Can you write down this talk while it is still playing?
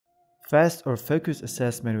Fast or focused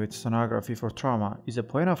assessment with sonography for trauma is a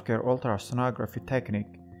point-of-care ultrasonography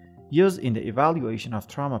technique used in the evaluation of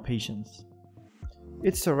trauma patients.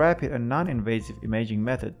 It's a rapid and non-invasive imaging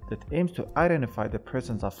method that aims to identify the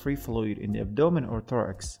presence of free fluid in the abdomen or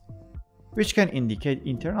thorax, which can indicate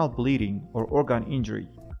internal bleeding or organ injury.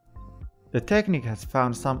 The technique has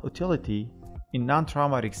found some utility in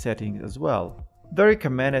non-traumatic settings as well. The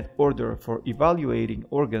recommended order for evaluating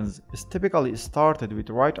organs is typically started with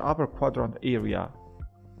right upper quadrant area,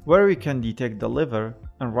 where we can detect the liver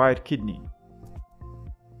and right kidney.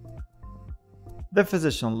 The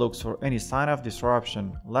physician looks for any sign of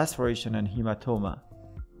disruption, laceration, and hematoma.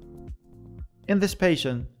 In this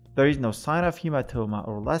patient, there is no sign of hematoma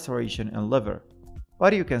or laceration in liver,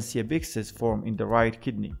 but you can see a big cyst form in the right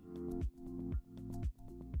kidney.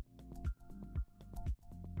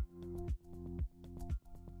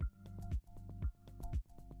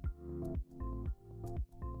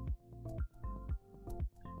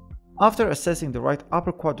 After assessing the right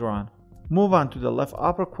upper quadrant, move on to the left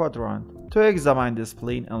upper quadrant to examine the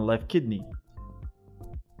spleen and left kidney.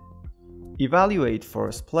 Evaluate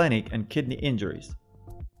for splenic and kidney injuries,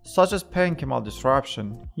 such as parenchymal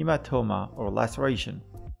disruption, hematoma, or laceration.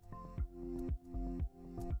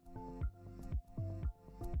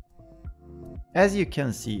 As you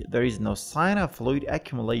can see, there is no sign of fluid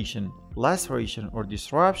accumulation, laceration, or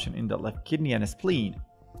disruption in the left kidney and spleen.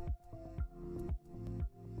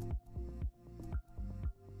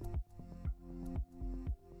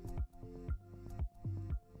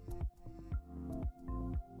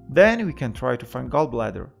 Then we can try to find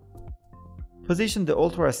gallbladder. Position the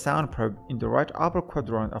ultrasound probe in the right upper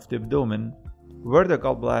quadrant of the abdomen, where the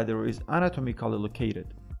gallbladder is anatomically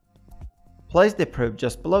located. Place the probe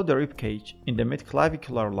just below the ribcage in the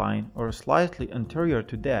mid-clavicular line or slightly anterior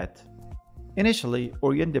to that. Initially,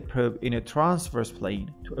 orient the probe in a transverse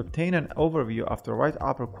plane to obtain an overview of the right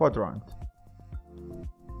upper quadrant.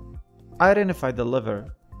 Identify the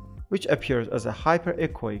liver, which appears as a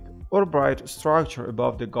hyperechoic or bright structure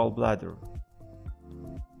above the gallbladder.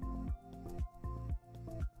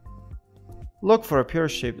 Look for a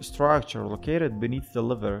pear-shaped structure located beneath the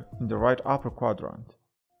liver in the right upper quadrant.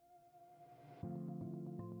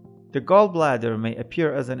 The gallbladder may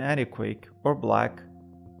appear as an anechoic or black,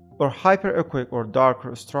 or hyperechoic or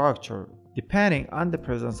darker structure, depending on the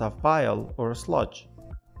presence of bile or sludge.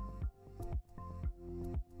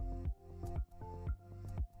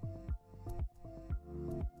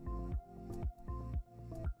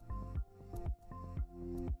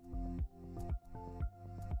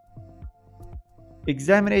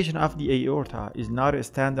 Examination of the aorta is not a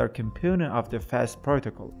standard component of the FAST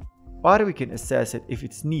protocol, but we can assess it if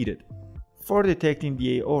it's needed. For detecting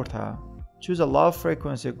the aorta, choose a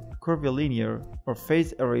low-frequency curvilinear or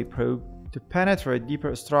phase array probe to penetrate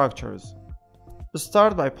deeper structures.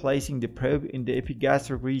 Start by placing the probe in the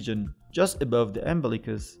epigastric region just above the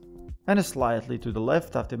umbilicus and slightly to the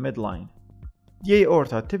left of the midline. The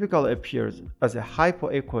aorta typically appears as a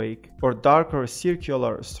hypoechoic or darker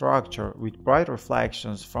circular structure with bright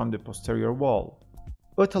reflections from the posterior wall.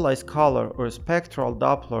 Utilize color or spectral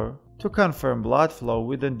Doppler to confirm blood flow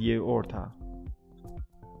within the aorta.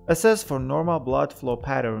 Assess for normal blood flow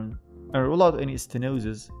pattern and rule out any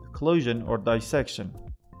stenosis, occlusion, or dissection.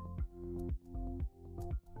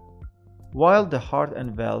 While the heart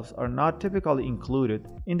and valves are not typically included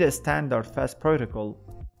in the standard FAST protocol,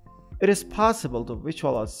 it is possible to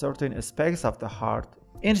visualize certain aspects of the heart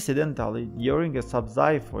incidentally during a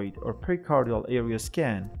subxiphoid or pericardial area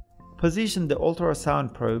scan. Position the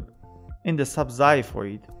ultrasound probe in the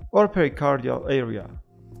subxiphoid or pericardial area,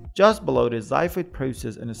 just below the xiphoid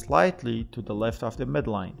process and slightly to the left of the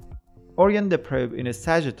midline. Orient the probe in a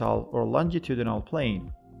sagittal or longitudinal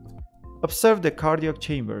plane. Observe the cardiac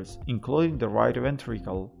chambers, including the right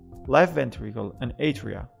ventricle, left ventricle, and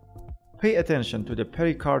atria. Pay attention to the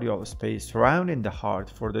pericardial space surrounding the heart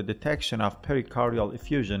for the detection of pericardial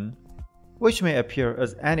effusion, which may appear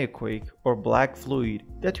as anechoic or black fluid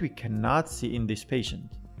that we cannot see in this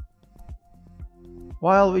patient.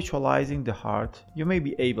 While visualizing the heart, you may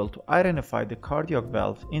be able to identify the cardiac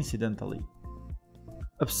valve incidentally.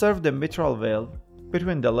 Observe the mitral valve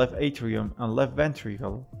between the left atrium and left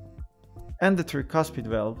ventricle, and the tricuspid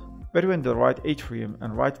valve between the right atrium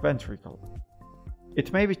and right ventricle.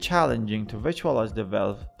 It may be challenging to visualize the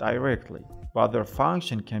valve directly, but their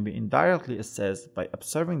function can be indirectly assessed by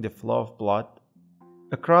observing the flow of blood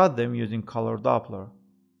across them using color Doppler.